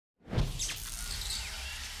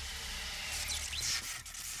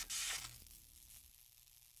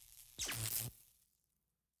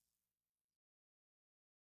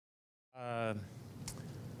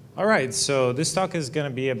All right, so this talk is going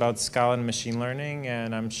to be about Scala and machine learning,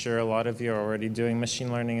 and I'm sure a lot of you are already doing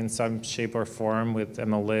machine learning in some shape or form with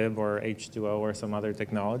MLLib or H2O or some other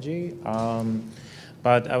technology.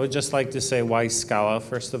 But I would just like to say why Scala,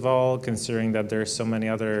 first of all, considering that there's so many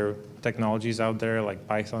other technologies out there like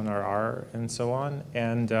Python or R and so on,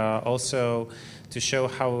 and also to show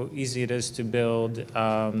how easy it is to build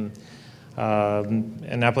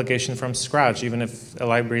an application from scratch, even if a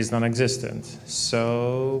library is non-existent.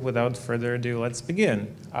 So without further ado, let's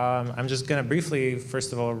begin. I'm just going to briefly,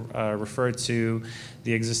 first of all, refer to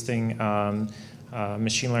the existing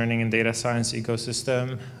machine learning and data science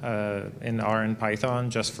ecosystem in R and Python,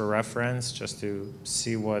 just for reference, just to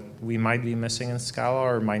see what we might be missing in Scala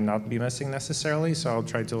or might not be missing necessarily. So I'll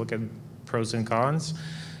try to look at pros and cons.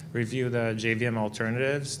 Review the JVM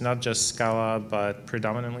alternatives, not just Scala, but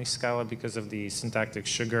predominantly Scala because of the syntactic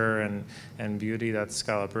sugar and beauty that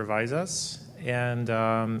Scala provides us. And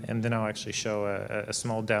then I'll actually show a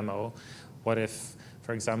small demo. What if,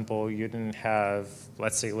 for example, you didn't have,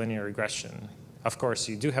 let's say, linear regression? Of course,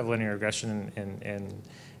 you do have linear regression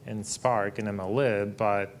in Spark and MLLib,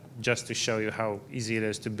 but just to show you how easy it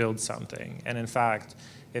is to build something. And in fact,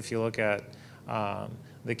 if you look at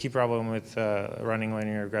the key problem with running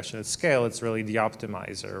linear regression at scale, it's really the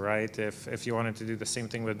optimizer, right? If you wanted to do the same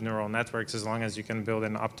thing with neural networks, as long as you can build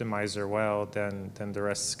an optimizer well, then the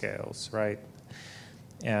rest scales, right?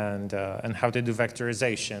 And how to do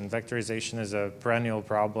vectorization. Vectorization is a perennial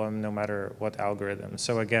problem no matter what algorithm.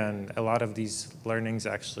 So again, a lot of these learnings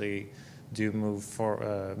actually do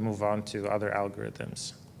move on to other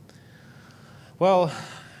algorithms. Well,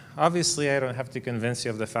 obviously, I don't have to convince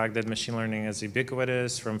you of the fact that machine learning is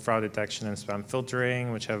ubiquitous, from fraud detection and spam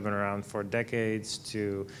filtering, which have been around for decades,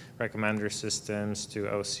 to recommender systems, to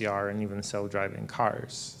OCR, and even self-driving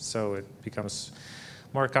cars. So it becomes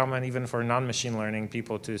more common even for non-machine learning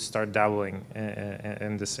people to start dabbling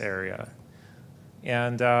in this area.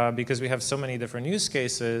 And because we have so many different use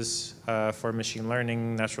cases for machine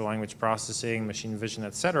learning, natural language processing, machine vision,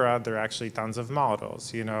 et cetera, there are actually tons of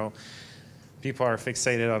models. You know, people are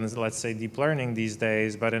fixated on, let's say, deep learning these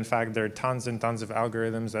days, but in fact, there are tons and tons of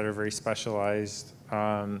algorithms that are very specialized.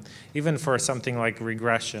 Even for something like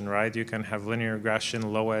regression, right? You can have linear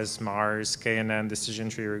regression, LOES, MARS, KNN, decision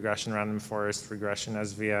tree regression, random forest regression,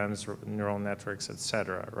 SVMs, neural networks, et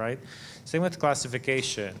cetera, right? Same with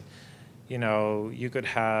classification. You know, you could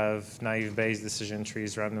have naive Bayes decision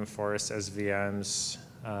trees, random forests, SVMs,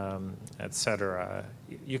 et cetera.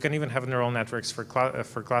 You can even have neural networks for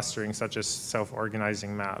clustering, such as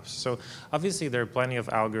self-organizing maps. So obviously, there are plenty of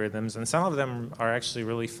algorithms, and some of them are actually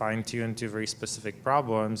really fine-tuned to very specific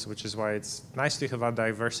problems, which is why it's nice to have a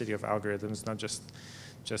diversity of algorithms, not just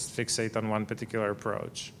fixate on one particular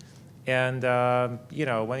approach. And you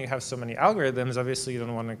know, when you have so many algorithms, obviously, you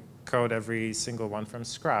don't want to code every single one from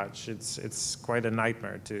scratch. It's quite a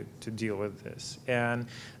nightmare to deal with this. And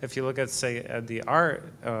if you look at, say, at the R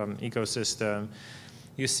ecosystem,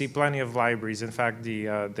 you see plenty of libraries. In fact,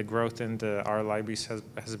 the growth in the R libraries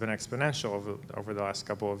has been exponential over the last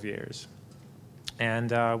couple of years.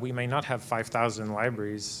 And we may not have 5,000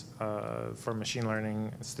 libraries for machine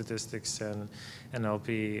learning, statistics, and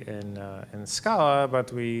NLP in Scala,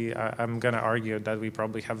 but I'm going to argue that we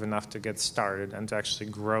probably have enough to get started and to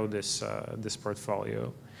actually grow this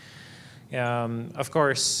portfolio. Of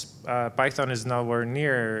course, Python is nowhere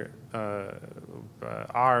near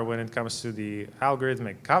R when it comes to the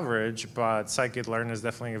algorithmic coverage, but scikit-learn is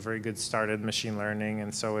definitely a very good start at machine learning,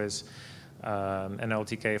 and so is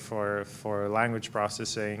NLTK for language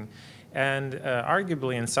processing. And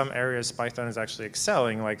arguably, in some areas, Python is actually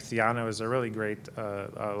excelling. Like Theano is a really great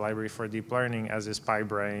library for deep learning, as is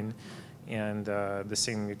PyBrain. And the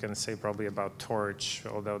same you can say probably about Torch,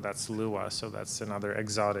 although that's Lua, so that's another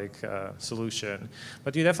exotic solution.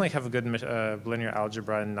 But you definitely have a good linear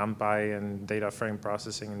algebra and NumPy and data frame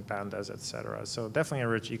processing in Pandas, et cetera. So definitely a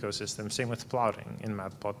rich ecosystem. Same with plotting in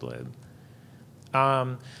Matplotlib.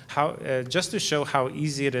 Just to show how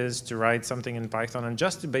easy it is to write something in Python, and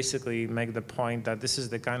just to basically make the point that this is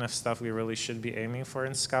the kind of stuff we really should be aiming for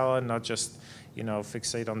in Scala, not just, you know,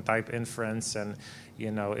 fixate on type inference and,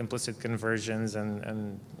 you know, implicit conversions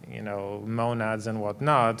and you know, monads and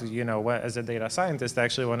whatnot. You know, as a data scientist, I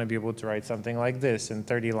actually want to be able to write something like this in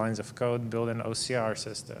 30 lines of code, build an OCR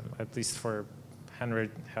system, at least for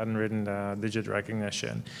handwritten digit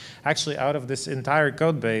recognition. Actually, out of this entire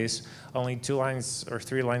code base, only 2 lines or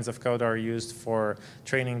 3 lines of code are used for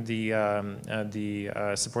training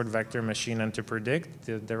the support vector machine and to predict.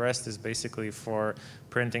 The rest is basically for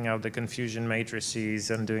printing out the confusion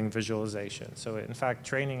matrices and doing visualization. So in fact,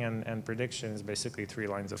 training and prediction is basically 3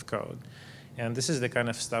 lines of code. And this is the kind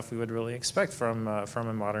of stuff we would really expect from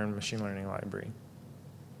a modern machine learning library.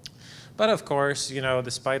 But of course,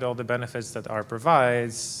 despite all the benefits that R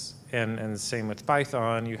provides, and same with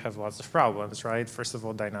Python, you have lots of problems, right? First of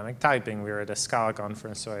all, dynamic typing. We were at a Scala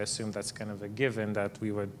conference, so I assume that's kind of a given that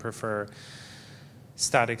we would prefer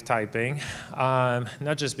static typing,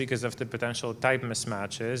 not just because of the potential type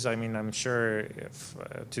mismatches. I mean, I'm sure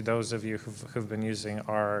to those of you who've been using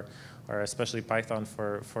R, or especially Python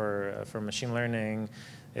for machine learning,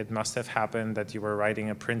 it must have happened that you were writing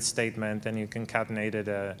a print statement and you concatenated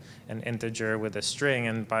an integer with a string,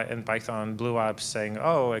 and Python blew up saying,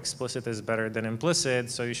 oh, explicit is better than implicit,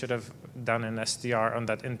 so you should have done an str on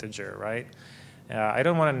that integer, right? I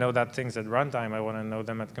don't want to know that things at runtime. I want to know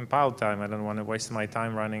them at compile time. I don't want to waste my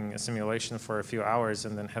time running a simulation for a few hours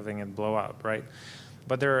and then having it blow up, right?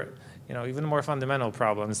 But there are even more fundamental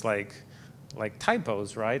problems like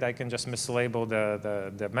typos, right? I can just mislabel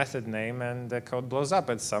the method name and the code blows up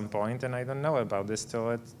at some point, and I don't know about this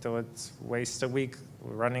till it wastes a week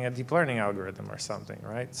running a deep learning algorithm or something,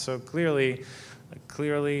 right? So clearly,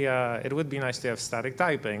 it would be nice to have static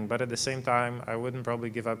typing, but at the same time, I wouldn't probably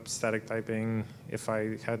give up static typing if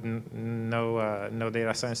I had no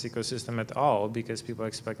data science ecosystem at all, because people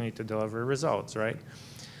expect me to deliver results, right?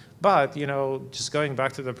 But just going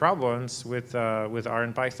back to the problems with R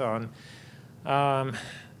and Python,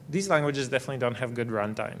 these languages definitely don't have good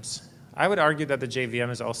runtimes. I would argue that the JVM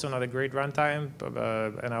is also not a great runtime,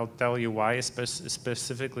 and I'll tell you why,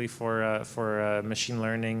 specifically for machine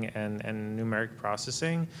learning and numeric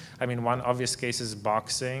processing. I mean, one obvious case is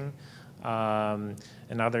boxing.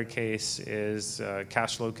 Another case is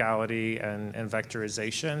cache locality and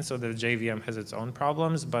vectorization. So the JVM has its own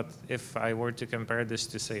problems, but if I were to compare this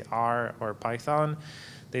to, say, R or Python,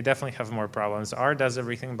 they definitely have more problems. R does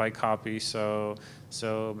everything by copy, so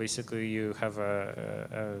basically you have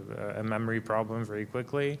a memory problem very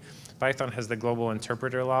quickly. Python has the global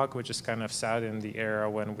interpreter lock, which is kind of sad in the era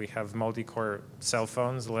when we have multi-core cell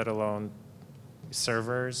phones, let alone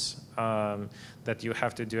servers, that you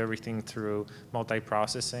have to do everything through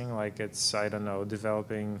multi-processing, like it's, I don't know,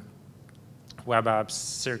 developing web apps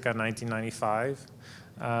circa 1995.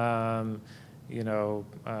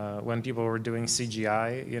 When people were doing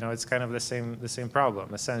CGI, it's kind of the same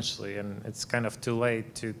problem essentially, and it's kind of too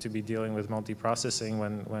late to be dealing with multiprocessing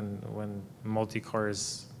when multi-core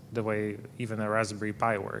is the way even a Raspberry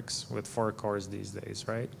Pi works with 4 cores these days,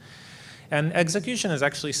 right? And execution is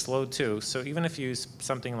actually slow too. So even if you use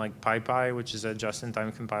something like PyPy, which is a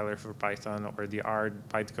just-in-time compiler for Python, or the R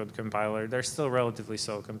bytecode compiler, they're still relatively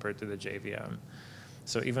slow compared to the JVM.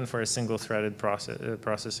 So even for a single-threaded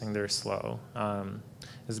processing, they're slow.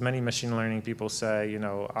 As many machine learning people say,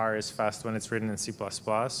 R is fast when it's written in C++,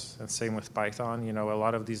 and same with Python. A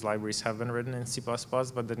lot of these libraries have been written in C++,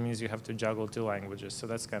 but that means you have to juggle 2 languages, so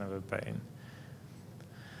that's kind of a pain.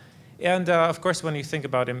 And of course, when you think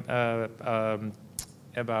about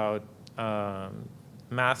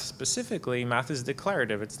math specifically, math is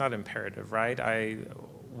declarative. It's not imperative, right?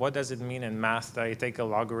 What does it mean in math that I take a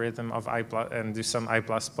logarithm of I and do some I++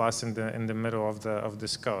 in the middle of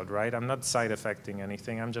this code, right? I'm not side effecting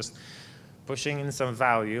anything. I'm just pushing in some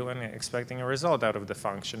value and expecting a result out of the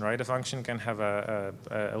function, right? A function can have a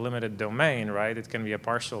limited domain, right? It can be a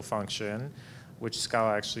partial function, which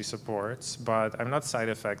Scala actually supports, but I'm not side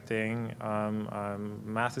effecting.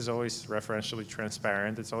 Math is always referentially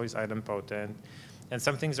transparent. It's always idempotent. And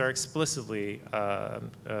some things are explicitly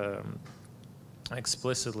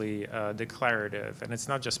declarative. And it's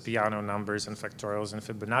not just Peano numbers and factorials and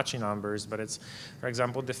Fibonacci numbers, but it's, for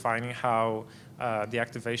example, defining how the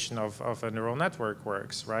activation of a neural network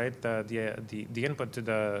works, right? The input to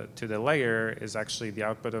the layer is actually the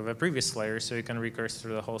output of a previous layer, so you can recurse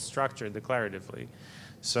through the whole structure declaratively.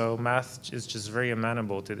 So math is just very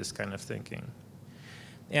amenable to this kind of thinking.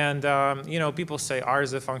 And people say R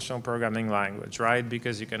is a functional programming language, right?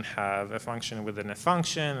 Because you can have a function within a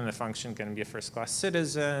function, and a function can be a first-class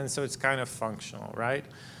citizen, so it's kind of functional, right?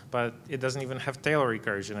 But it doesn't even have tail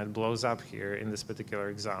recursion. It blows up here in this particular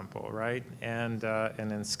example, right? And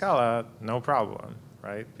in Scala, no problem,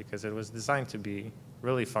 right? Because it was designed to be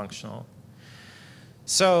really functional.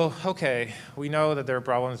 So, okay, we know that there are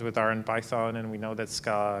problems with R and Python, and we know that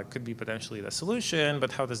Scala could be potentially the solution,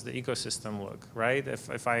 but how does the ecosystem look, right?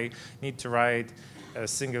 If I need to write a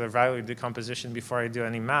singular value decomposition before I do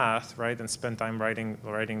any math, right, and spend time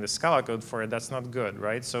writing the Scala code for it, that's not good,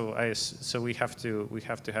 right? So we have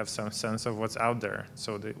to have some sense of what's out there,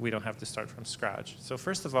 so that we don't have to start from scratch. So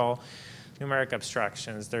first of all, numeric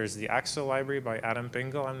abstractions. There's the Axel library by Adam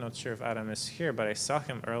Pingle. I'm not sure if Adam is here, but I saw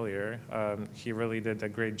him earlier. He really did a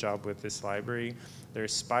great job with this library.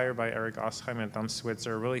 There's Spire by Eric Osheim and Tom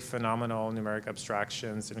Switzer, really phenomenal numeric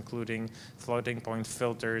abstractions, including floating point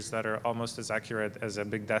filters that are almost as accurate as a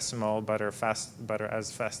big decimal, but are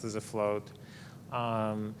as fast as a float.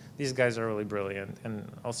 These guys are really brilliant,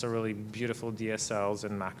 and also really beautiful DSLs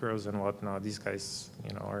and macros and whatnot. These guys,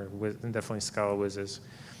 are definitely Scala whizzes.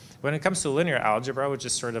 When it comes to linear algebra, which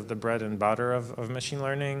is sort of the bread and butter of machine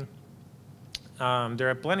learning, there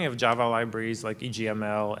are plenty of Java libraries like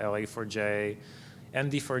EGML, LA4J.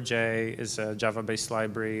 ND4J is a Java-based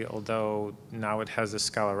library, although now it has a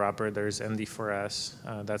Scala wrapper. There's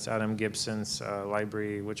ND4S. That's Adam Gibson's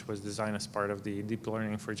library, which was designed as part of the Deep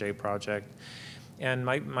Learning for J project. And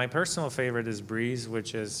my personal favorite is Breeze,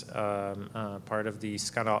 which is part of the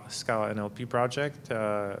Scala NLP project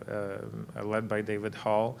led by David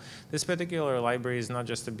Hall. This particular library is not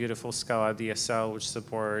just a beautiful Scala DSL, which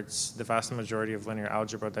supports the vast majority of linear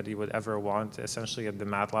algebra that you would ever want, essentially at the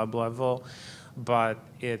MATLAB level, but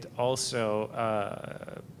it also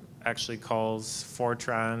actually calls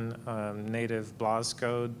Fortran native BLAS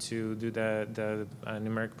code to do the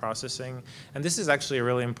numeric processing. And this is actually a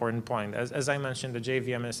really important point. As I mentioned, the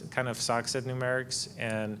JVM kind of sucks at numerics,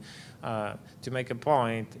 and to make a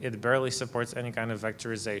point, it barely supports any kind of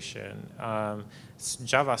vectorization.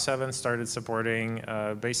 Java 7 started supporting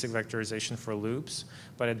basic vectorization for loops,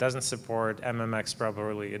 but it doesn't support MMX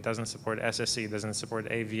properly. It doesn't support SSE, it doesn't support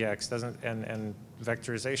AVX, and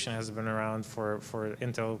vectorization has been around for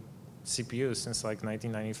Intel CPUs since like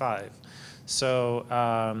 1995. So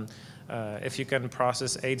if you can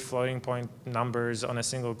process 8 floating point numbers on a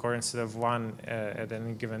single core instead of 1 at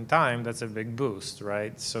any given time, that's a big boost,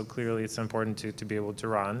 right? So clearly it's important to be able to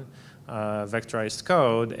run vectorized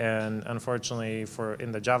code, and unfortunately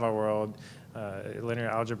in the Java world, linear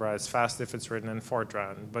algebra is fast if it's written in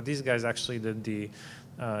Fortran. But these guys actually did the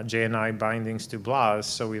JNI bindings to BLAS,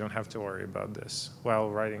 so we don't have to worry about this while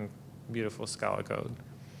writing beautiful Scala code.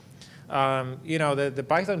 The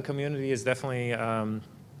Python community is definitely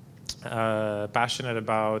passionate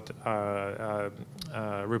about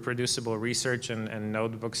reproducible research and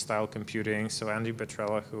notebook-style computing. So Andy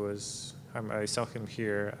Petrella, who is, I saw him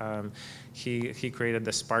here, he created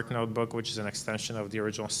the Spark notebook, which is an extension of the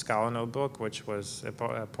original Scala notebook, which was a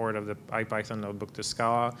port of the IPython notebook to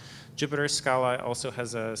Scala. Jupyter Scala also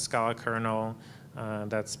has a Scala kernel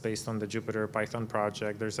that's based on the Jupyter Python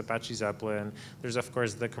project. There's Apache Zeppelin. There's, of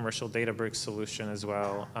course, the commercial Databricks solution as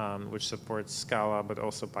well, which supports Scala, but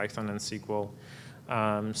also Python and SQL.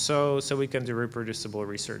 So we can do reproducible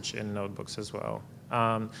research in notebooks as well.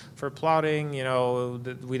 For plotting,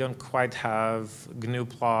 we don't quite have GNU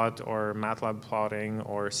plot or MATLAB plotting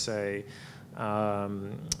or, say,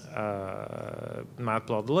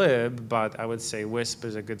 MatPlotlib, but I would say Wisp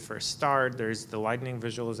is a good first start. There's the Lightning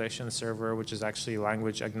visualization server, which is actually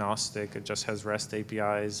language agnostic. It just has REST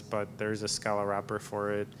APIs, but there's a Scala wrapper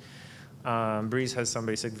for it. Breeze has some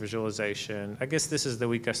basic visualization. I guess this is the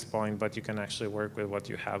weakest point, but you can actually work with what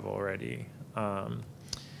you have already.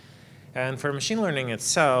 And for machine learning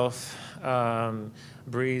itself,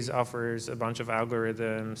 Breeze offers a bunch of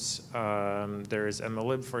algorithms. There's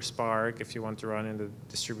MLLib for Spark if you want to run in the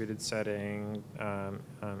distributed setting.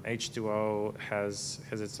 H2O has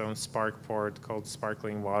its own Spark port called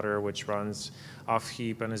Sparkling Water, which runs off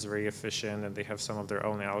heap and is very efficient, and they have some of their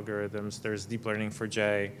own algorithms. There's Deep Learning for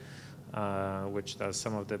J, which does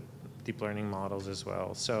some of the deep learning models as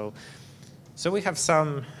well. So we have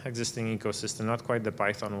some existing ecosystem, not quite the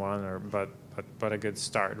Python one, but a good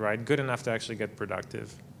start, right? Good enough to actually get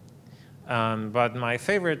productive. But my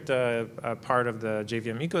favorite part of the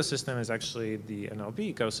JVM ecosystem is actually the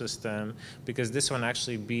NLP ecosystem, because this one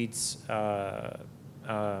actually beats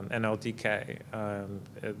NLTK.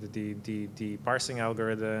 The parsing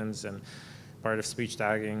algorithms and part of speech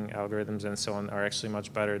tagging algorithms and so on are actually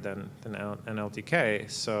much better than NLTK.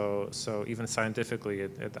 So even scientifically,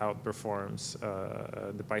 it outperforms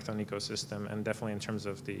the Python ecosystem, and definitely in terms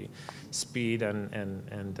of the speed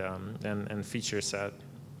and feature set.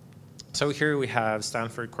 So here we have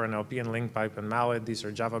Stanford Core NLP and LinkPipe and Mallet. These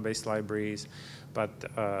are Java-based libraries, but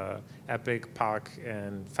Epic, POC,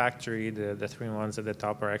 and Factory, the three ones at the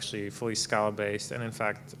top, are actually fully Scala-based. And in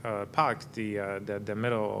fact, POC, the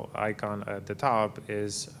middle icon at the top,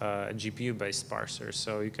 is a GPU-based parser.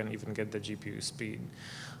 So you can even get the GPU speed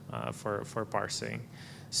for parsing.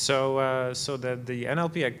 So the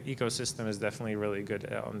NLP ecosystem is definitely really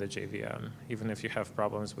good on the JVM, even if you have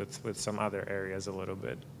problems with some other areas a little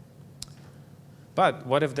bit. But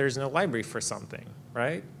what if there's no library for something,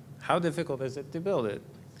 right? How difficult is it to build it?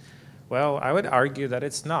 Well, I would argue that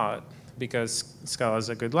it's not, because Scala is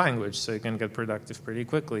a good language, so you can get productive pretty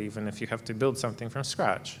quickly, even if you have to build something from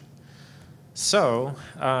scratch. So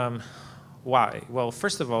why? Well,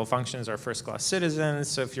 first of all, functions are first-class citizens,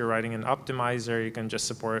 so if you're writing an optimizer, you can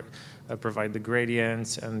just provide the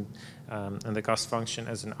gradients and the cost function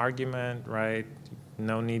as an argument, right?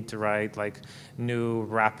 No need to write like new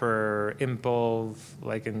wrapper impl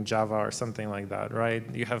like in Java or something like that, right?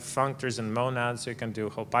 You have functors and monads, so you can do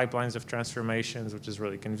whole pipelines of transformations, which is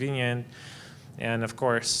really convenient. And of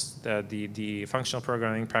course, the functional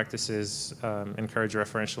programming practices encourage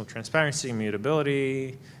referential transparency,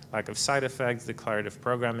 immutability, lack of side effects, declarative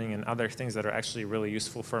programming, and other things that are actually really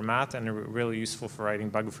useful for math and are really useful for writing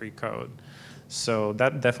bug-free code. So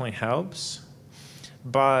that definitely helps.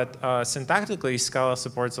 But syntactically, Scala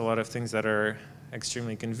supports a lot of things that are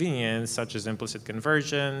extremely convenient, such as implicit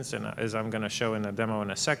conversions. And as I'm going to show in a demo in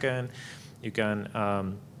a second, you can,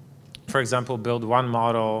 for example, build one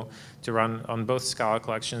model to run on both Scala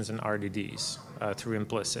collections and RDDs through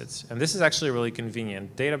implicits. And this is actually really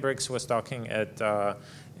convenient. Databricks was talking at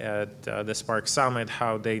the Spark Summit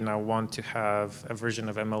how they now want to have a version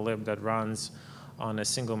of MLLib that runs on a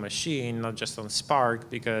single machine, not just on Spark,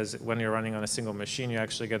 because when you're running on a single machine, you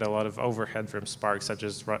actually get a lot of overhead from Spark, such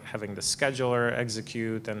as having the scheduler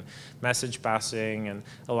execute and message passing and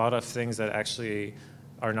a lot of things that actually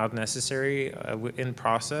are not necessary in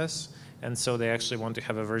process. And so they actually want to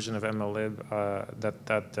have a version of MLLib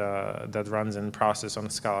that runs in process on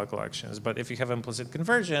Scala collections. But if you have implicit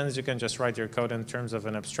conversions, you can just write your code in terms of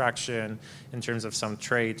an abstraction, in terms of some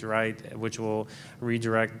trait, right, which will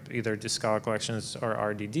redirect either to Scala collections or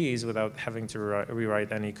RDDs without having to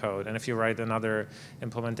rewrite any code. And if you write another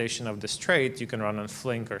implementation of this trait, you can run on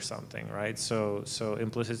Flink or something, right? So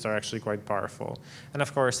implicits are actually quite powerful. And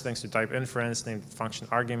of course, thanks to type inference, named function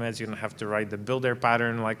arguments, you don't have to write the builder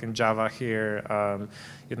pattern like in Java here.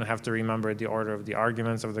 You don't have to remember the order of the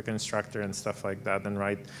arguments of the constructor and stuff like that and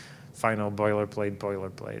write final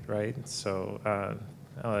boilerplate, right? So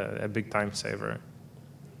a big time saver.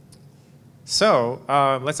 So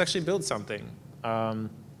let's actually build something. I'm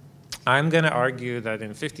going to argue that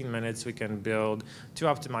in 15 minutes we can build two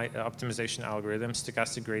optimization algorithms,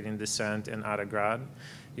 stochastic gradient descent and AdaGrad,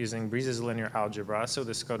 using Breeze's linear algebra. So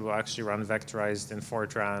this code will actually run vectorized in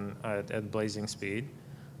Fortran at blazing speed.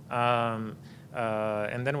 And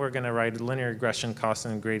then we're going to write linear regression cost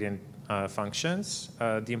and gradient functions.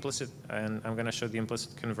 And I'm going to show the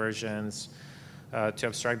implicit conversions to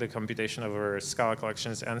abstract the computation over Scala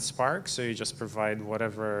collections and Spark. So you just provide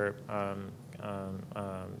whatever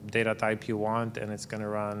data type you want, and it's going to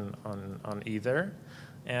run on either.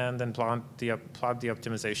 And then plot the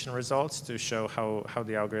optimization results to show how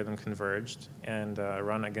the algorithm converged, and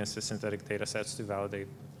run against the synthetic data sets to validate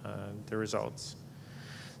the results.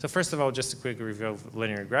 So first of all, just a quick review of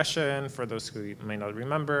linear regression. For those who may not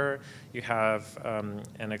remember, you have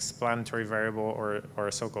an explanatory variable or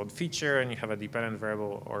a so-called feature, and you have a dependent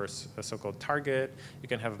variable or a so-called target. You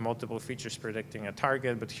can have multiple features predicting a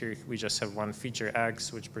target, but here we just have one feature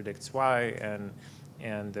X, which predicts Y,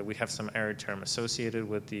 and we have some error term associated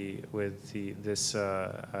with this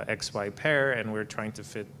XY pair, and we're trying to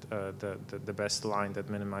fit the best line that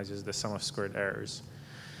minimizes the sum of squared errors.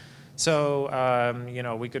 So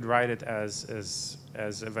we could write it as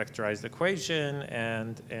a vectorized equation,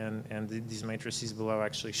 and these matrices below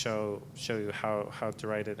actually show you how to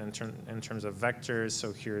write it in terms of vectors.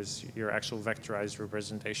 So here's your actual vectorized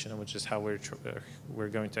representation, which is how we're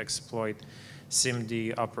going to exploit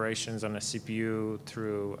SIMD operations on a CPU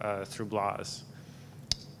through BLAS.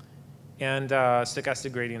 And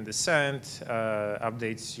stochastic gradient descent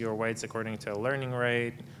updates your weights according to a learning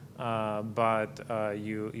rate. But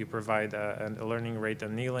you provide a learning rate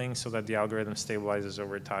annealing so that the algorithm stabilizes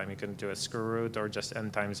over time. You can do a square root or just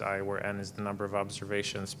n times I, where n is the number of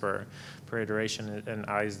observations per iteration and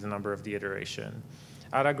I is the number of the iteration.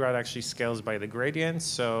 AdaGrad actually scales by the gradients,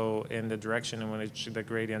 so in the direction in which the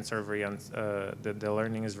gradients are the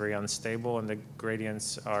learning is very unstable and the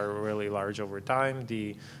gradients are really large over time,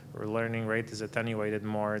 the learning rate is attenuated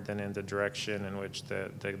more than in the direction in which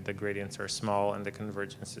the gradients are small and the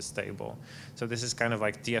convergence is stable. So this is kind of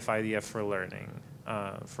like DF-IDF for learning,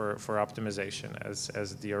 for optimization,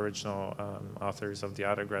 as the original authors of the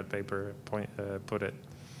AdaGrad paper put it.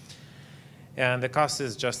 And the cost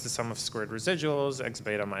is just the sum of squared residuals, x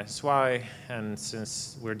beta minus y. And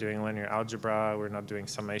since we're doing linear algebra, we're not doing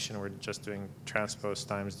summation, we're just doing transpose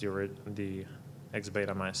times the x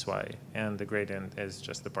beta minus y. And the gradient is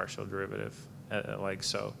just the partial derivative, like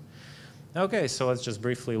so. Okay, so let's just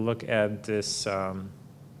briefly look at this,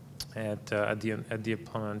 at the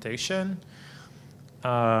implementation.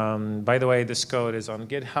 By the way, this code is on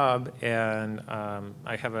GitHub, and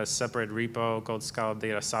I have a separate repo called Scala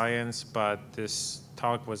Data Science, but this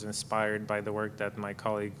talk was inspired by the work that my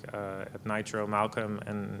colleague at Nitro, Malcolm,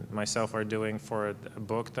 and myself are doing for a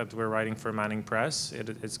book that we're writing for Manning Press.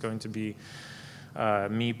 It's going to be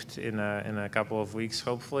meeped in a couple of weeks,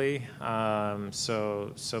 hopefully.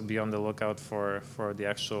 So be on the lookout for the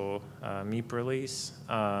actual meep release.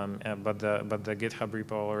 But the GitHub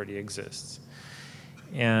repo already exists.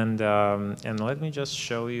 And let me just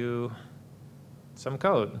show you some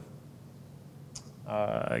code.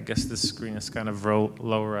 I guess this screen is kind of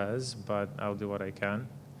low res, but I'll do what I can.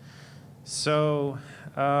 So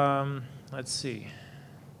let's see.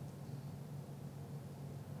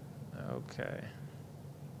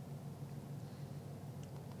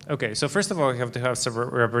 Okay, so first of all, you have to have some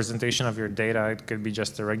representation of your data. It could be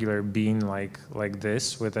just a regular bean like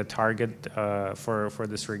this with a target for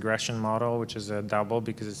this regression model, which is a double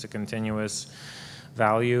because it's a continuous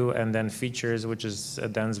value, and then features, which is a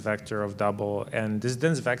dense vector of double. And this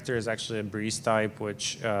dense vector is actually a breeze type,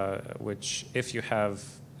 which if you have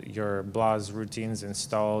your BLAS routines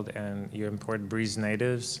installed and you import breeze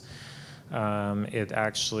natives, it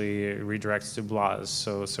actually redirects to BLAS.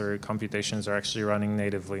 So your computations are actually running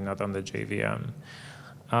natively, not on the JVM.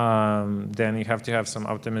 Then you have to have some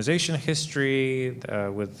optimization history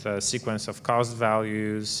with a sequence of cost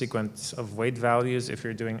values, sequence of weight values if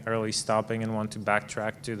you're doing early stopping and want to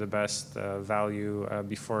backtrack to the best value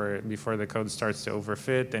before the code starts to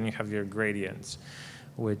overfit. Then you have your gradients,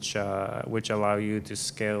 which allow you to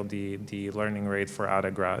scale the learning rate for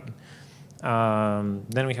AutoGrad.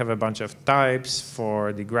 Then we have a bunch of types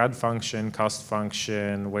for the grad function, cost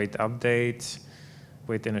function, weight update,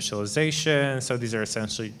 weight initialization. So these are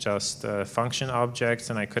essentially just function objects,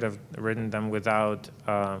 and I could have written them without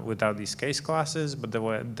these case classes. But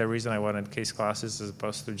the reason I wanted case classes as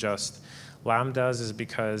opposed to just lambdas is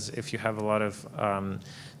because if you have a lot of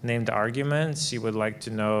named arguments, you would like to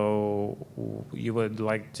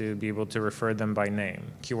be able to refer them by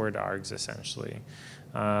name, keyword args essentially,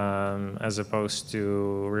 as opposed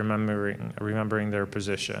to remembering their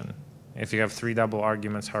position. If you have 3 double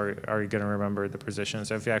arguments, how are you going to remember the position?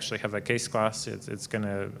 So if you actually have a case class, it's going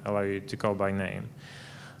to allow you to call by name.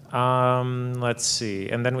 Let's see.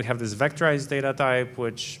 And then we have this vectorized data type,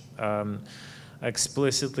 which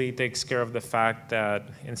explicitly takes care of the fact that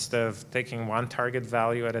instead of taking one target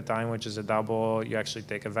value at a time, which is a double, you actually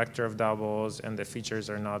take a vector of doubles, and the features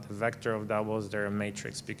are not a vector of doubles, they're a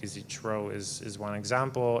matrix because each row is one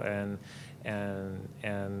example, and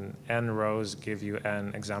n rows give you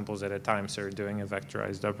n examples at a time, so you're doing a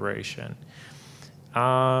vectorized operation.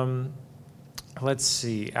 Let's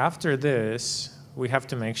see. After this, we have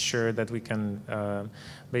to make sure that we can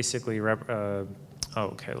basically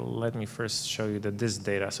okay, let me first show you this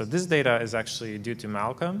data. So this data is actually due to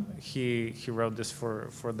Malcolm. He wrote this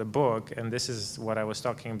for the book, and this is what I was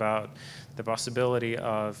talking about, the possibility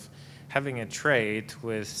of having a trait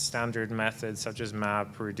with standard methods such as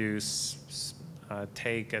map, reduce,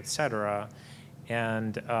 take, etc.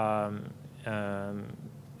 And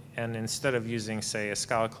instead of using, say, a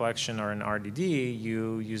Scala collection or an RDD,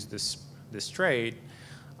 you use this trait.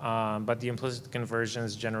 But the implicit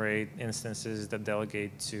conversions generate instances that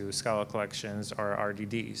delegate to Scala collections or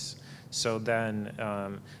RDDs. So then,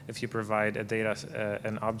 if you provide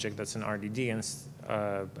an object that's an RDD,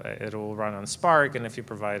 it will run on Spark. And if you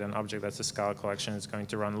provide an object that's a Scala collection, it's going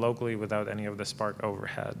to run locally without any of the Spark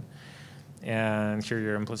overhead. And here are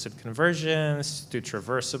your implicit conversions to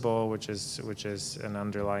traversable, which is an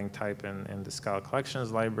underlying type in the Scala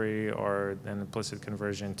collections library, or an implicit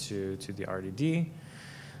conversion to the RDD.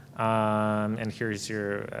 And here's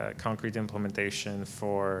your concrete implementation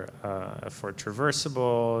for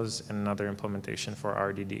traversables, and another implementation for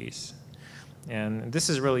RDDs. And this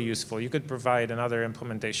is really useful. You could provide another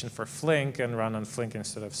implementation for Flink and run on Flink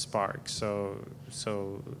instead of Spark. So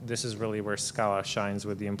this is really where Scala shines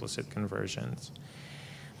with the implicit conversions.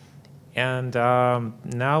 And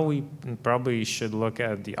now we probably should look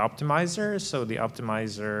at the optimizer. So the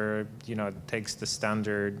optimizer, takes the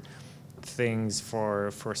standard things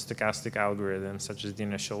for stochastic algorithms, such as the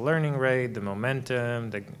initial learning rate, the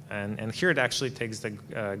momentum, and here it actually takes the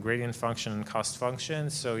gradient function and cost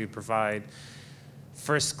function. So you provide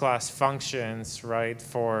first-class functions, right,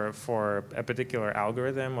 for a particular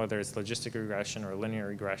algorithm, whether it's logistic regression or linear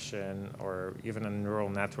regression or even a neural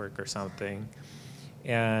network or something.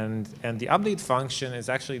 And the update function is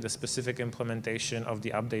actually the specific implementation of the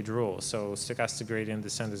update rule. So stochastic gradient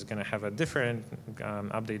descent is going to have a different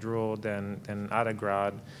update rule than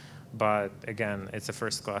AutoGrad, but again, it's a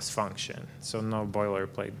first-class function, so no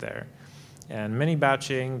boilerplate there. and mini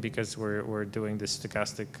batching because we're doing this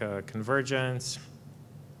stochastic convergence,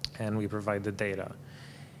 and we provide the data.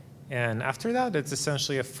 And after that, it's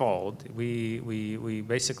essentially a fold. We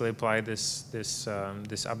basically apply this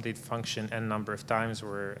update function n number of times,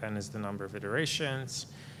 where n is the number of iterations,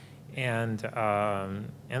 and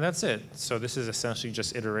that's it. So this is essentially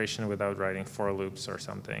just iteration without writing for loops or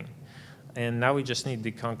something. And now we just need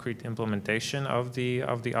the concrete implementation of the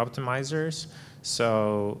optimizers.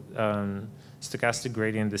 So stochastic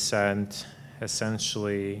gradient descent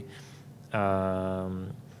essentially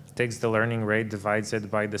takes the learning rate, divides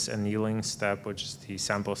it by this annealing step, which is the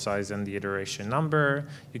sample size and the iteration number.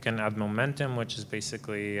 You can add momentum, which is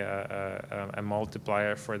basically a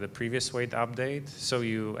multiplier for the previous weight update. So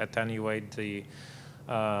you attenuate the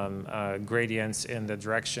gradients in the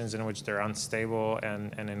directions in which they're unstable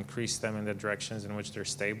and increase them in the directions in which they're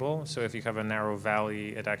stable. So if you have a narrow valley,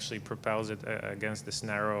 it actually propels it against this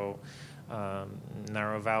narrow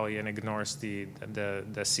valley and ignores the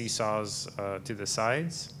seesaws to the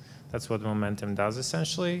sides. That's what momentum does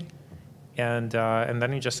essentially. And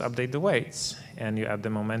then you just update the weights, and you add the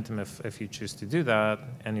momentum if you choose to do that,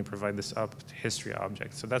 and you provide this history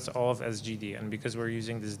object. So that's all of SGD. And because we're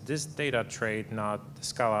using this data trait, not the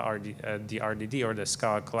Scala the RDD or the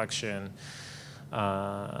Scala collection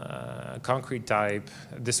concrete type,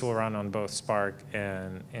 this will run on both Spark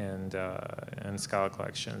and Scala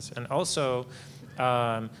collections. And also,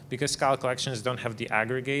 because Scala collections don't have the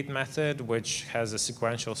aggregate method, which has a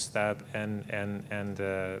sequential step and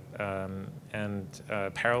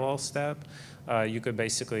parallel step, you could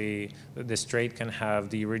basically, this trait can have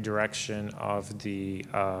the redirection of the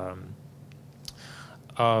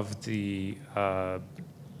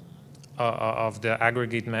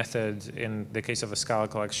aggregate method in the case of a Scala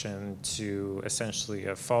collection to essentially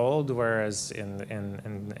a fold, whereas in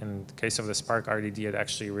the case of the Spark RDD, it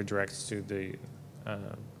actually redirects to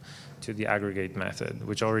the aggregate method,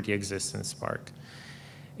 which already exists in Spark.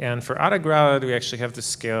 And for autograd, we actually have to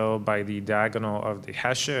scale by the diagonal of the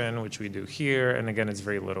Hessian, which we do here. And again, it's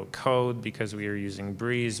very little code because we are using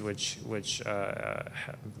Breeze, which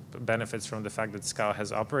benefits from the fact that Scala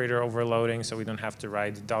has operator overloading, so we don't have to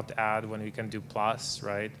write .add when we can do plus,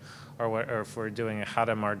 right? Or if we're doing a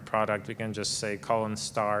Hadamard product, we can just say :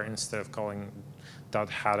 instead of calling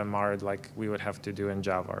 .Hadamard like we would have to do in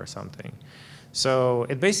Java or something. So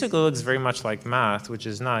it basically looks very much like math, which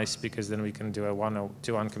is nice because then we can do a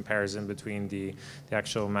 1-to-1 comparison between the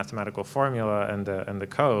actual mathematical formula and the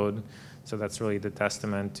code. So that's really the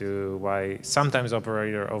testament to why sometimes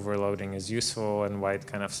operator overloading is useful and why it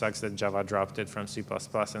kind of sucks that Java dropped it from C++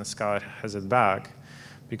 and Scala has it back.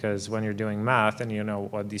 Because when you're doing math and you know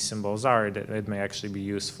what these symbols are, it may actually be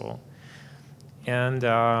useful. And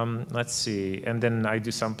let's see, and then I do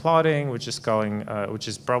some plotting, which is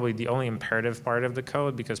probably the only imperative part of the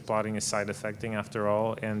code because plotting is side effecting after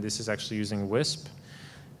all, and this is actually using Wisp.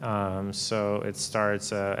 So it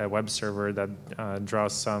starts a web server that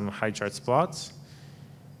draws some high charts plots.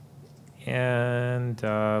 And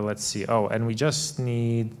let's see, and we just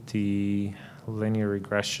need the linear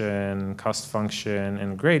regression, cost function,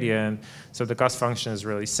 and gradient. So the cost function is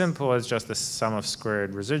really simple. It's just the sum of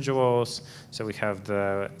squared residuals. So we have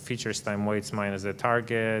the features times weights minus the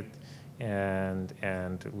target, and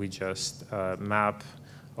we just map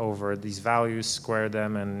over these values, square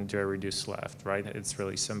them, and do a reduce left, right? It's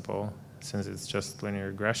really simple since it's just linear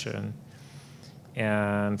regression.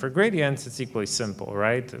 And for gradients, it's equally simple,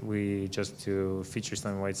 right? We just do features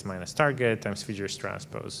times weights minus target times features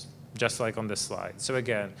transpose, just like on this slide. So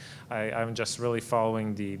again, I'm just really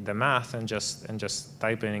following the math and just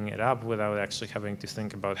typing it up without actually having to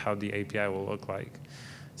think about how the API will look like.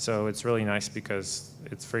 So it's really nice because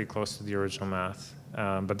it's very close to the original math.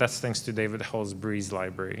 But that's thanks to David Hull's Breeze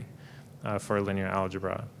library for linear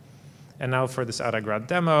algebra. And now for this autograd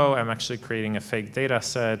demo, I'm actually creating a fake data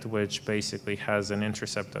set, which basically has an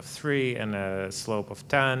intercept of 3 and a slope of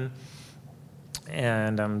 10.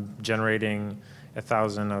 And I'm generating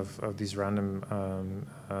 1,000 of these random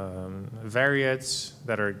variates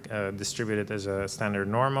that are distributed as a standard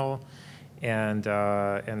normal. And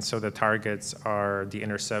so the targets are the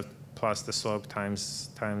intercept plus the slope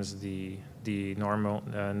times the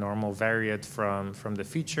normal variate from the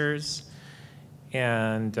features.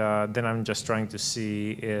 And then I'm just trying to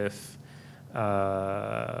see if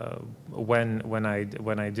when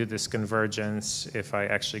I do this convergence, if I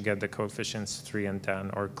actually get the coefficients 3 and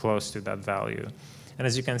 10 or close to that value. And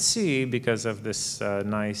as you can see, because of this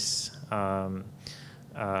nice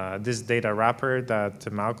this data wrapper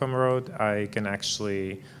that Malcolm wrote, I can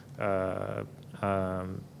actually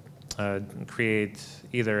create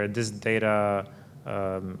either this data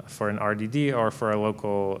for an RDD or for a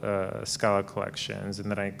local Scala collections. And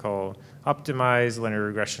then I call optimize, linear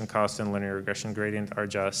regression cost, and linear regression gradient are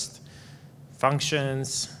just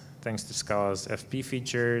functions, thanks to Scala's FP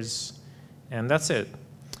features. And that's it.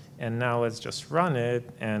 And now let's just run it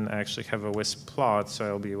and actually have a Wisp plot, so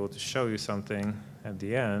I'll be able to show you something at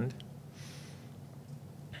the end.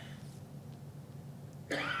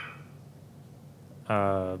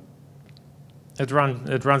 It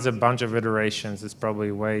runs a bunch of iterations. It's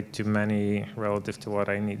probably way too many relative to what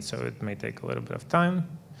I need, so it may take a little bit of time.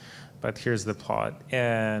 But here's the plot.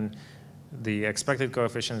 And the expected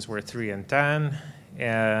coefficients were 3 and 10.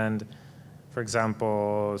 And for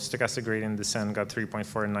example, stochastic gradient descent got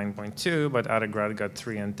 3.4 and 9.2, but autograd got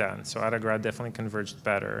 3 and 10. So autograd definitely converged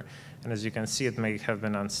better. And as you can see, it may have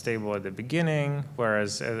been unstable at the beginning,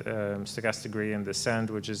 whereas stochastic gradient descent,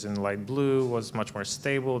 which is in light blue, was much more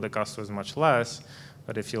stable. The cost was much less.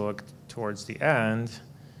 But if you look towards the end,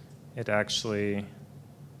 it actually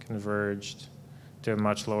converged to a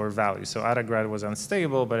much lower value. So autograd was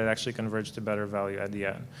unstable, but it actually converged to better value at the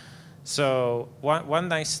end. So one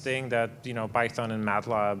nice thing that Python and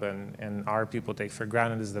MATLAB and R people take for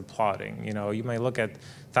granted is the plotting. You may look at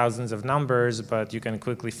thousands of numbers, but you can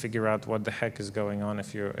quickly figure out what the heck is going on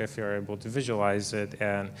if you're able to visualize it.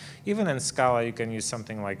 And even in Scala, you can use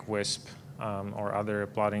something like Wisp or other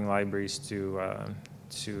plotting libraries to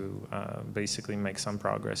basically make some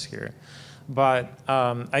progress here. But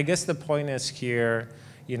I guess the point is here,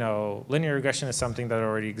 linear regression is something that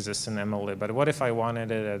already exists in MLLib. But what if I wanted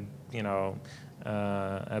it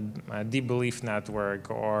a deep belief network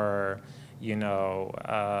or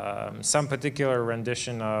some particular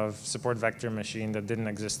rendition of support vector machine that didn't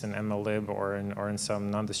exist in MLLib or in some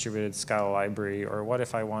non-distributed Scala library? Or what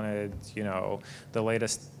if I wanted the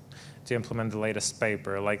latest to implement the latest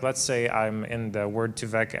paper? Like, let's say I'm in the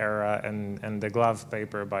Word2Vec era and the GLOVE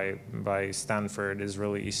paper by Stanford is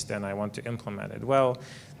released and I want to implement it. Well,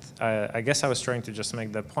 I guess I was trying to just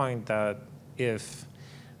make the point that if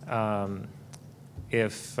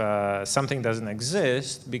something doesn't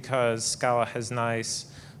exist because Scala has nice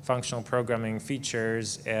functional programming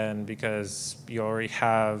features and because you already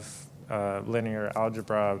have linear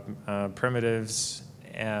algebra primitives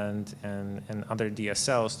and other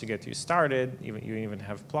DSLs to get you started, you even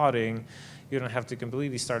have plotting, you don't have to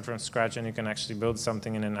completely start from scratch and you can actually build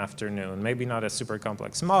something in an afternoon. Maybe not a super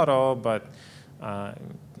complex model, but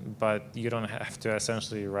you don't have to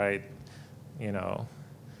essentially write,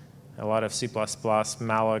 a lot of C++,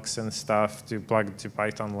 mallocs and stuff to plug to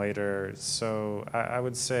Python later. So I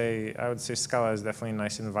would say Scala is definitely a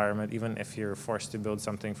nice environment, even if you're forced to build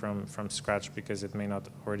something from scratch because it may not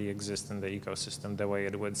already exist in the ecosystem the way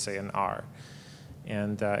it would, say, in R.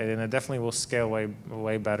 And it definitely will scale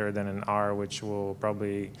way better than in R, which will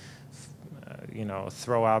probably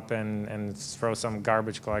throw up and throw some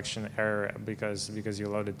garbage collection error because you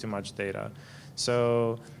loaded too much data.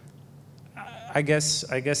 So I guess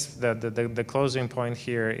the closing point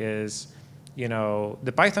here is,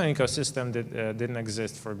 the Python ecosystem didn't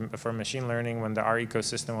exist for machine learning when the R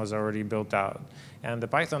ecosystem was already built out. And the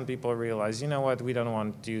Python people realized, what, we don't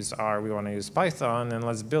want to use R, we want to use Python, and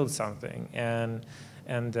let's build something. And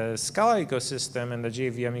the Scala ecosystem and the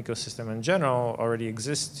JVM ecosystem in general already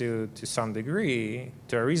exists to some degree,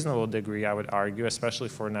 to a reasonable degree, I would argue, especially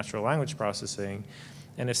for natural language processing.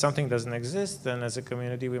 And if something doesn't exist, then as a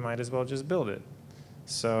community, we might as well just build it.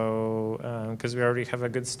 So, because we already have a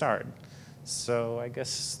good start. So I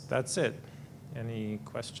guess that's it. Any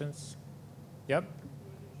questions? Yep.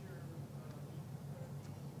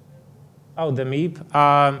 Oh, the MEEP?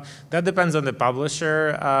 That depends on the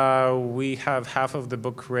publisher. We have half of the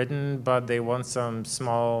book written, but they want some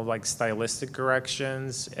small, stylistic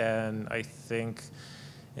corrections. And I think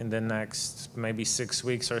in the next maybe 6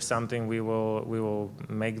 weeks or something, we will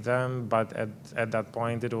make them. But at that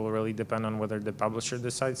point, it will really depend on whether the publisher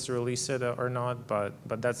decides to release it or not.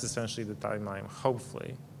 But that's essentially the timeline,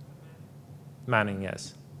 hopefully. Manning,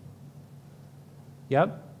 yes.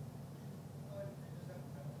 Yep.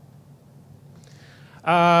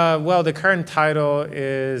 Well, the current title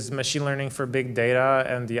is Machine Learning for Big Data,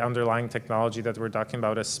 and the underlying technology that we're talking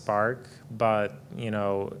about is Spark. But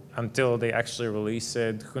until they actually release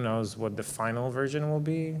it, who knows what the final version will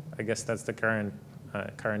be? I guess that's the current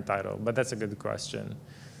title. But that's a good question.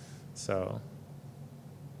 So,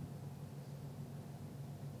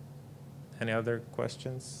 any other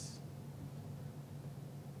questions?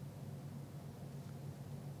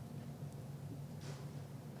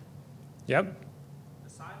 Yep.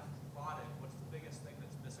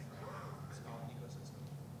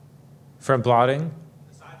 From plotting?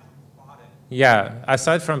 Aside from plotting, Yeah,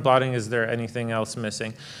 aside from plotting, is there anything else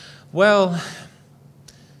missing? Well,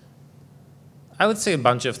 I would say a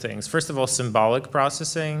bunch of things. First of all, symbolic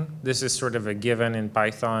processing. This is sort of a given in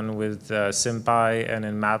Python with SymPy and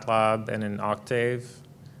in MATLAB and in Octave.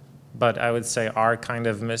 But I would say R kind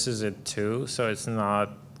of misses it too, so it's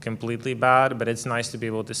not completely bad, but it's nice to be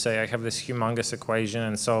able to say I have this humongous equation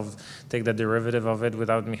and take the derivative of it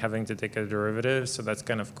without me having to take a derivative, so that's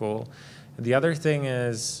kind of cool. The other thing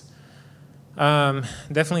is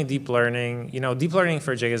definitely deep learning. Deep learning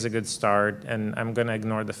for J is a good start, and I'm going to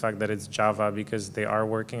ignore the fact that it's Java because they are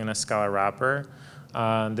working on a Scala wrapper.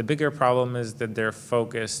 The bigger problem is that they're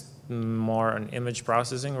focused more on image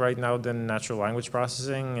processing right now than natural language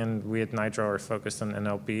processing, and we at Nitro are focused on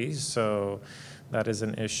NLP, so that is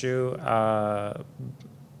an issue.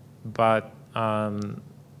 But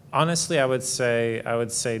honestly, I would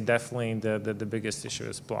say definitely the biggest issue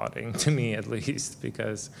is plotting, to me at least,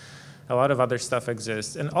 because a lot of other stuff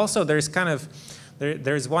exists. And also there's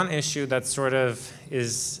there's one issue that sort of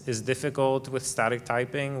is difficult with static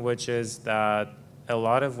typing, which is that a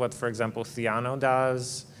lot of what, for example, Theano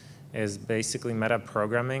does is basically meta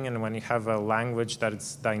programming, and when you have a language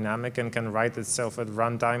that's dynamic and can write itself at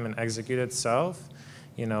runtime and execute itself,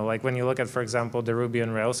 like when you look at, for example, the Ruby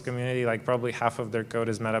on Rails community, like probably half of their code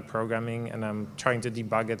is meta programming, and I'm trying to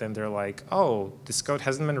debug it, and they're like, oh, this code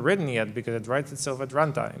hasn't been written yet because it writes itself at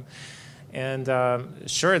runtime. And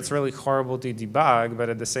sure, it's really horrible to debug, but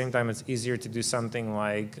at the same time, it's easier to do something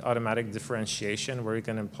like automatic differentiation, where you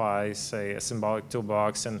can apply, say, a symbolic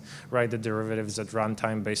toolbox and write the derivatives at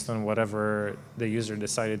runtime based on whatever the user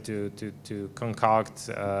decided to concoct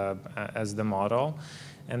as the model.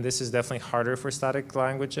 And this is definitely harder for static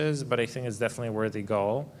languages, but I think it's definitely a worthy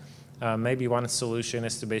goal. Maybe one solution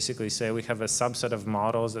is to basically say we have a subset of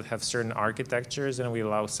models that have certain architectures and we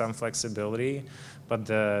allow some flexibility, but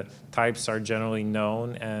the types are generally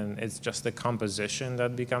known, and it's just the composition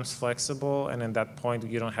that becomes flexible. And at that point,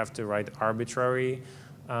 you don't have to write arbitrary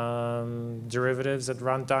derivatives at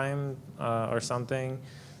runtime or something.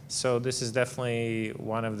 So this is definitely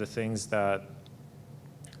one of the things that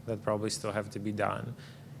probably still have to be done.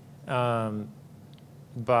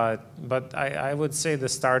 But I would say the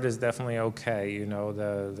start is definitely okay.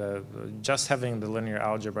 Just having the linear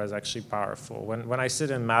algebra is actually powerful. When I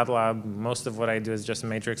sit in MATLAB, most of what I do is just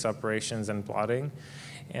matrix operations and plotting,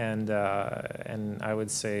 and I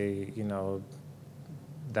would say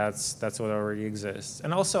that's what already exists.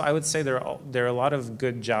 And also, I would say there are a lot of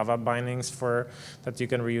good Java bindings that you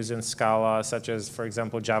can reuse in Scala, such as, for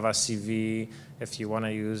example, Java CV, if you want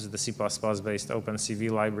to use the C++-based OpenCV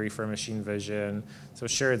library for machine vision. So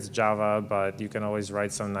sure, it's Java, but you can always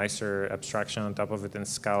write some nicer abstraction on top of it in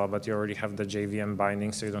Scala, but you already have the JVM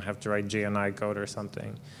binding, so you don't have to write JNI code or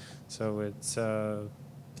something. So it's, I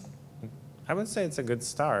would say it's a good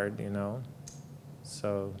start,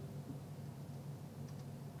 so.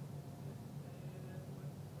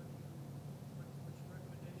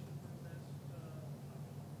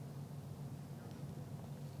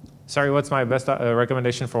 Sorry, what's my best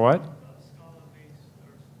recommendation for what?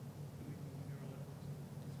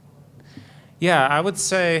 Yeah, I would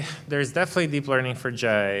say there's definitely deep learning for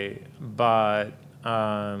J, but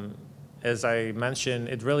as I mentioned,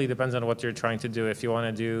 it really depends on what you're trying to do. If you want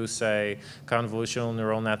to do, say, convolutional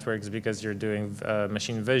neural networks because you're doing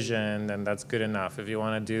machine vision, then that's good enough. If you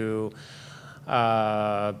want to do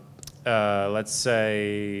let's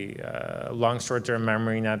say, long short-term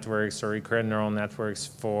memory networks or recurrent neural networks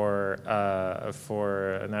for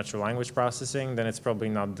natural language processing, then it's probably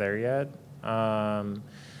not there yet. But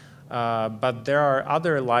there are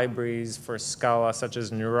other libraries for Scala, such as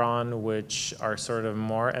Neuron, which are sort of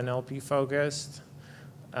more NLP focused.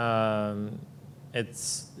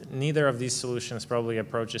 Neither of these solutions probably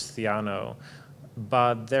approaches Theano.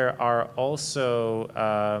 But there are also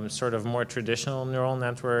sort of more traditional neural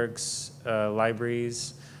networks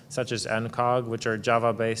libraries, such as NCOG, which are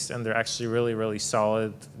Java-based, and they're actually really, really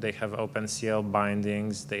solid. They have OpenCL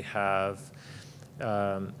bindings. They have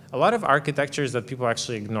a lot of architectures that people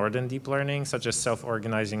actually ignored in deep learning, such as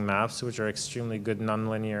self-organizing maps, which are extremely good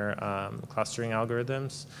nonlinear clustering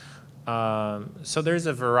algorithms. So there's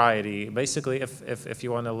a variety. Basically, if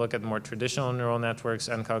you want to look at more traditional neural networks,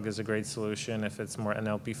 NCOG is a great solution. If it's more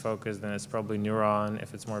NLP focused, then it's probably Neuron.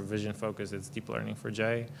 If it's more vision focused, it's deep learning for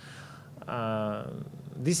J.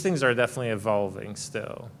 These things are definitely evolving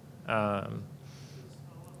still.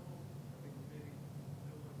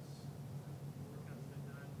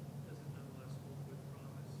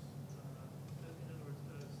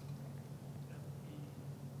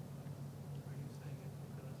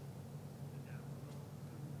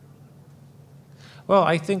 Well,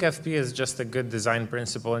 I think FP is just a good design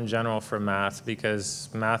principle in general for math, because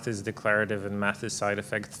math is declarative and math is side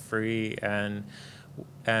effect free, and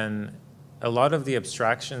a lot of the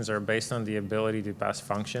abstractions are based on the ability to pass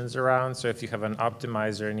functions around. So if you have an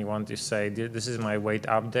optimizer and you want to say, this is my weight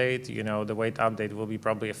update, you know, the weight update will be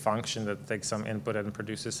probably a function that takes some input and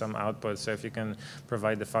produces some output. So if you can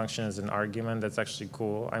provide the function as an argument, that's actually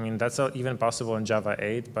cool. I mean, that's even possible in Java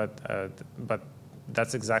 8, but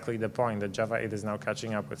that's exactly the point, that Java 8 is now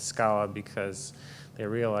catching up with Scala because they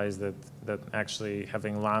realize that actually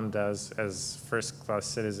having lambdas as first-class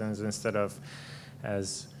citizens instead of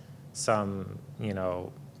as some, you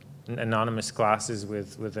know, anonymous classes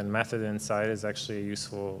with a method inside is actually a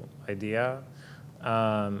useful idea.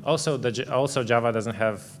 Also Java doesn't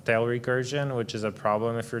have tail recursion, which is a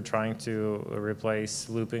problem if you're trying to replace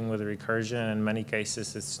looping with recursion. In many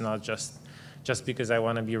cases, it's not just because I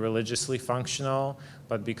want to be religiously functional,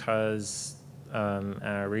 but because a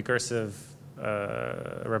recursive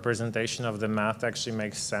representation of the math actually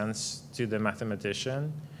makes sense to the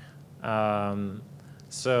mathematician.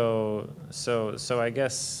 So I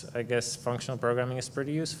guess functional programming is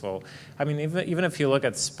pretty useful. I mean, even if you look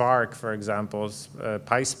at Spark, for example,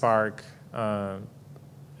 PySpark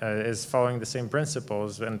is following the same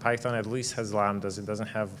principles, and Python at least has lambdas. It doesn't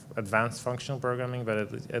have advanced functional programming, but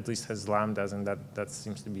at least has lambdas, and that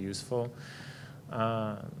seems to be useful.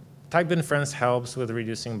 Type inference helps with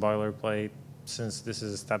reducing boilerplate, since this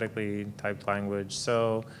is a statically typed language.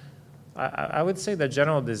 So I would say the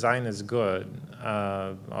general design is good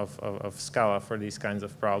of Scala for these kinds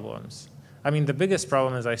of problems. I mean, the biggest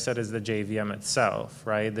problem, as I said, is the JVM itself,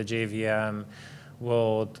 right? The JVM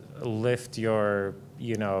will lift your,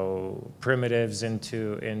 you know, primitives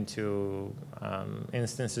into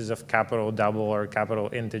instances of capital double or capital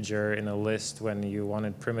integer in a list when you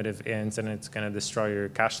wanted primitive ints, and it's going to destroy your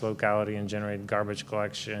cache locality and generate garbage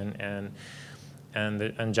collection, and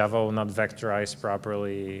Java will not vectorize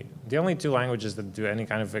properly. The only two languages that do any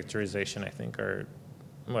kind of vectorization, I think, are,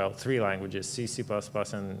 well, three languages, C, C++,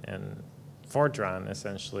 and Fortran,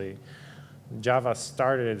 essentially. Java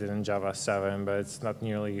started it in Java 7, but it's not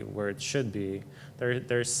nearly where it should be.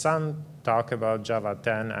 There's some talk about Java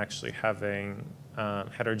 10 actually having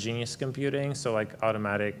heterogeneous computing, so like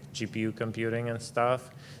automatic GPU computing and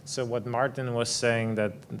stuff. So what Martin was saying,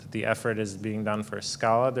 that the effort is being done for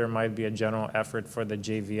Scala, there might be a general effort for the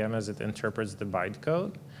JVM as it interprets the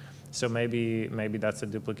bytecode. So maybe that's a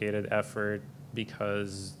duplicated effort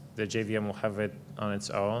because the JVM will have it on its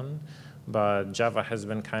own. But Java has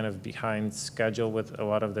been kind of behind schedule with a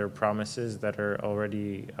lot of their promises that are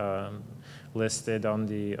already listed on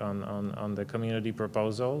the community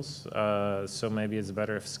proposals. So maybe it's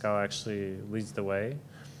better if Scala actually leads the way.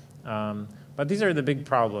 But these are the big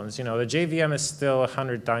problems. You know, the JVM is still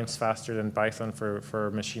 100 times faster than Python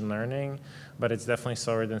for machine learning, but it's definitely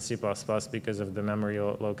slower than C++ because of the memory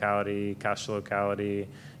locality, cache locality,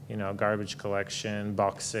 you know, garbage collection,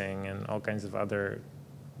 boxing, and all kinds of other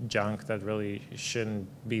junk that really shouldn't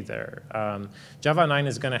be there. Java 9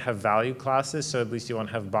 is going to have value classes, so at least you won't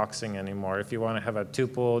have boxing anymore. If you want to have a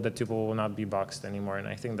tuple, the tuple will not be boxed anymore, and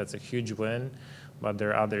I think that's a huge win. But there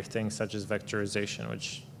are other things such as vectorization,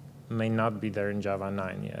 which may not be there in Java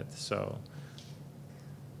 9 yet. So,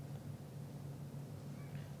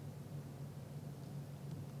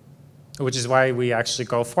 which is why we actually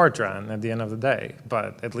call Fortran at the end of the day,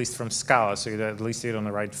 but at least from Scala, so at least you don't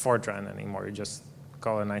write Fortran anymore. You just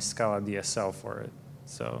call a nice Scala DSL for it.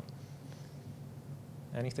 So,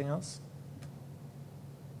 anything else?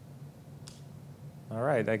 All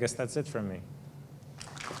right, I guess that's it from me.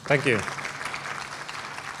 Thank you.